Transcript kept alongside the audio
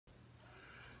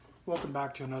Welcome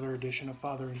back to another edition of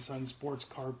Father and Son Sports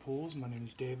Card Pools. My name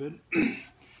is David.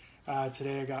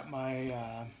 Today I got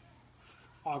my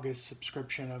August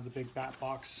subscription of the Big Bat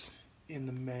Box in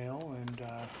the mail, and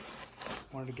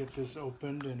wanted to get this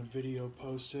opened and a video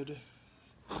posted.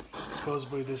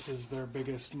 Supposedly this is their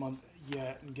biggest month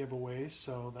yet in giveaways,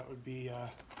 so that would be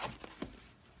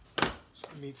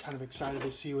me kind of excited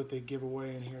to see what they give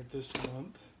away in here this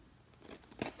month.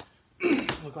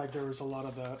 Looked like there was a lot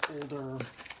of the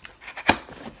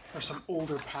some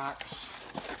older packs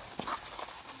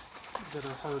that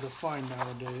are hard to find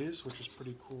nowadays, which is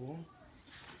pretty cool.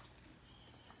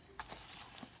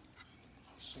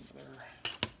 Some of their,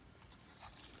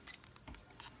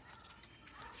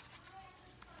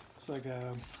 it's like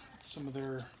some of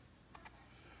their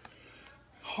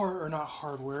not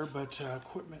hardware, but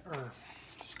equipment or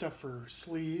stuff for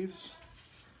sleeves.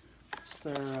 It's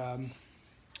their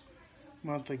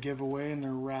monthly giveaway and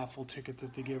their raffle ticket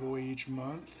that they give away each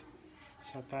month.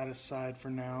 Set that aside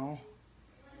for now.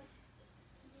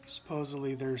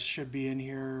 Supposedly there should be in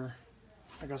here,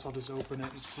 I guess I'll just open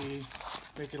it and see,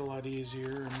 make it a lot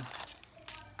easier, and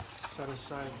set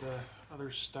aside the other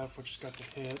stuff which has got the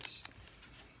hits.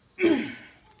 It's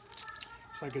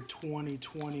like a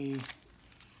 2020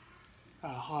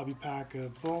 hobby pack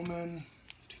of Bowman,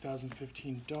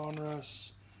 2015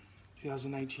 Donruss,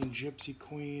 2019 Gypsy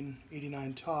Queen,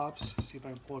 89 Tops. See if I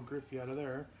can pull a Griffey out of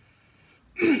there.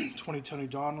 2020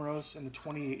 Donruss and the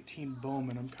 2018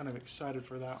 Bowman. I'm kind of excited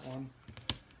for that one.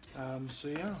 So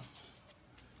yeah,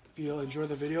 if you enjoy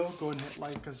the video, go ahead and hit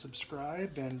like and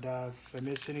subscribe. And if I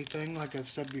miss anything, like I've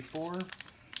said before,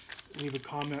 leave a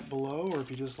comment below. Or if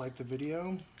you just like the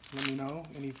video, let me know.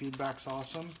 Any feedback's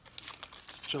awesome.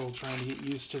 Still trying to get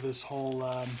used to this whole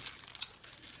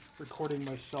recording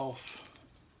myself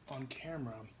on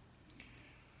camera.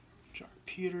 Jock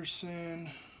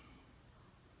Peterson.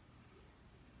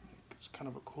 It's kind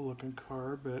of a cool looking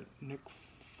card, but Nick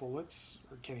Follitz,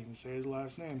 or can't even say his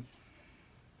last name.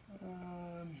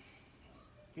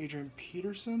 Adrian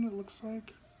Peterson, it looks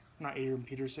like. Not Adrian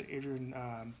Peterson, Adrian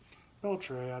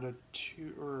Beltre out of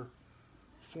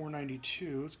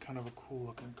 492. It's kind of a cool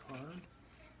looking card.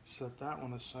 Set that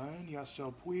one aside.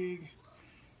 Yasiel Puig,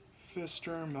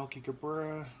 Fister, Melky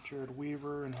Cabrera, Jared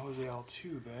Weaver, and Jose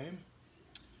Altuve.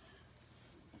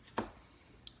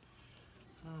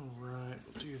 Alright,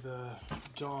 we'll do the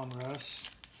Donruss.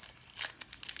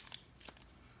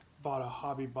 Bought a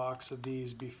hobby box of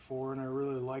these before, and I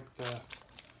really like the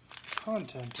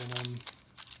content in them.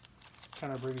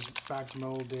 Kind of brings back to my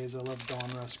old days. I loved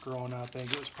Donruss growing up. I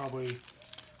think it was probably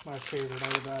my favorite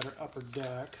out of that, or Upper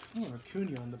Deck. Oh,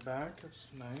 Acuna on the back. That's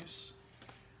nice.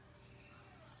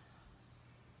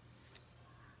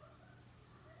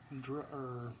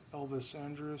 Elvis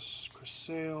Andrus, Chris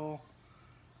Sale,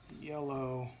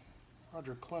 yellow,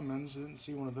 Roger Clemens. I didn't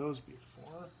see one of those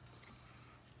before.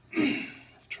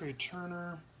 Trey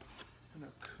Turner and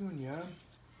Acuna.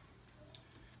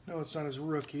 No, it's not his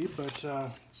rookie, but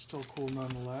still cool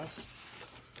nonetheless.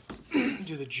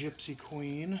 Do the Gypsy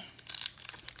Queen.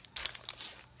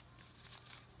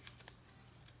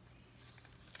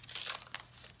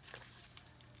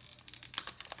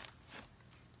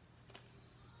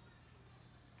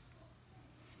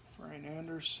 Ryan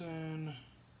Anderson,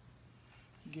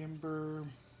 Gimber,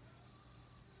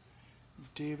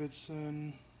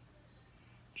 Davidson,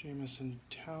 Jameson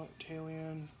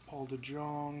Taillon, Paul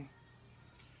DeJong.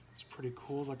 It's pretty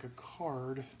cool, like a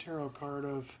card, tarot card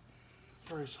of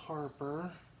Bryce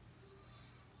Harper,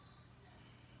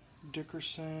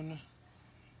 Dickerson,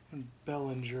 and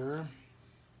Bellinger.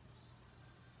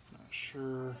 Not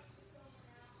sure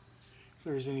if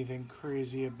there's anything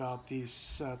crazy about these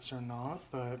sets or not,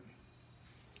 but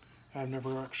I've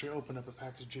never actually opened up a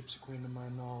package of Gypsy Queen to my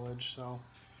knowledge, so.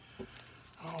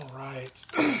 Alright,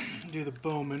 do the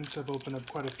Bowman, because I've opened up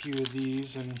quite a few of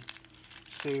these and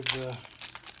saved the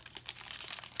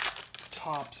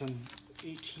Tops and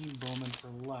 18 Bowman for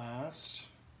last.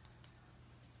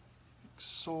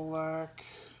 Solak,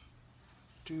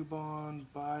 Dubon,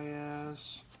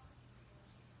 Baez,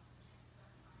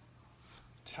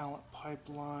 Talent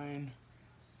Pipeline,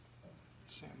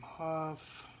 Sam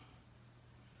Huff,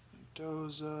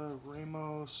 Mendoza,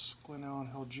 Ramos, Glenn Allen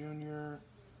Hill Jr.,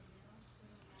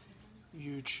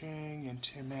 Yu Chang, and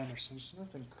Tim Anderson. There's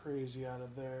nothing crazy out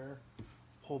of there.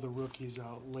 Pull the rookies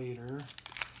out later.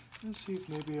 Let's see if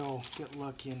maybe I'll get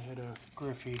lucky and hit a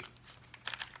Griffey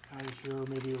out of here, or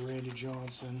maybe a Randy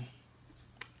Johnson.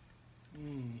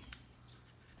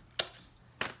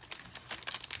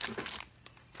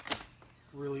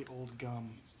 Really old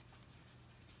gum.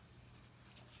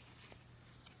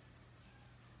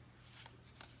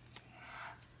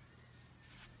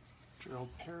 Gerald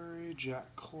Perry,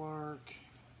 Jack Clark.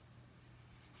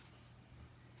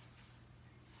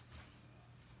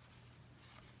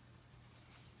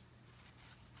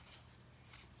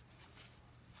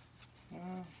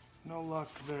 No luck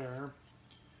there.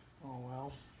 Oh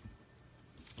well.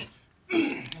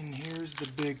 And here's the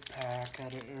big pack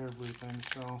out of everything.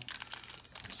 So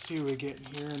let's see what we get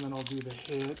here, and then I'll do the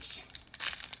hits.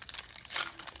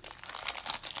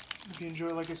 If you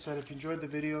enjoy, like I said, if you enjoyed the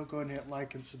video, go ahead and hit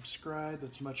like and subscribe.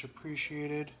 That's much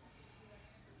appreciated.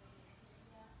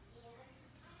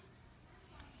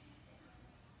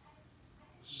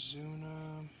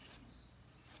 Zuna.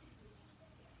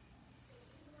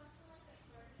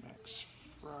 Max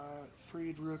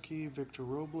Fried rookie. Victor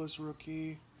Robles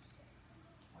rookie.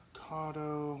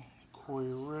 Mercado.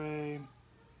 Corey Ray.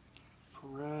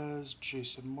 Perez.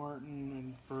 Jason Martin.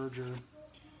 And Berger.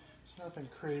 There's nothing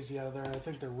crazy out there. I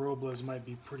think the Robles might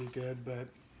be pretty good, but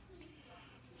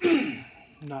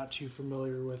not too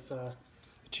familiar with the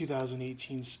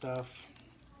 2018 stuff.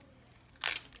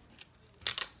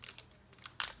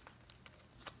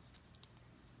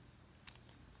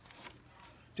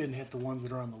 Didn't hit the ones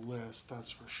that are on the list,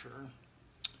 that's for sure.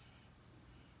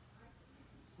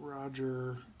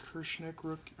 Roger Kirshnick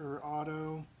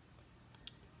auto.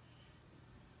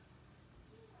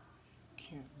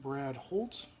 Brad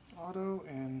Holt auto,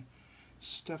 and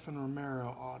Stefan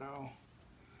Romero auto.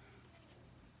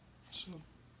 So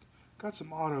got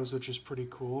some autos, which is pretty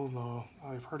cool. Though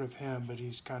I've heard of him, but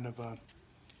he's kind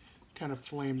of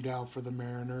flamed out for the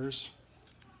Mariners.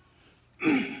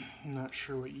 I'm not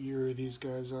sure what year these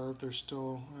guys are, if they're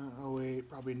still 08,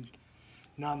 probably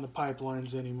not in the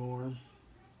pipelines anymore.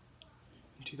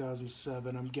 In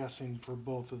 2007, I'm guessing for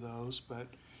both of those, but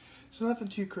so nothing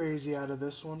too crazy out of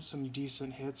this one. Some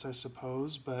decent hits, I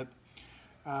suppose, but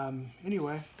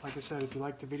anyway, like I said, if you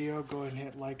liked the video, go ahead and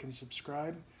hit like and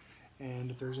subscribe. And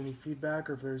if there's any feedback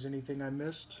or if there's anything I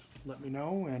missed, let me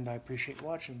know, and I appreciate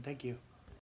watching. Thank you.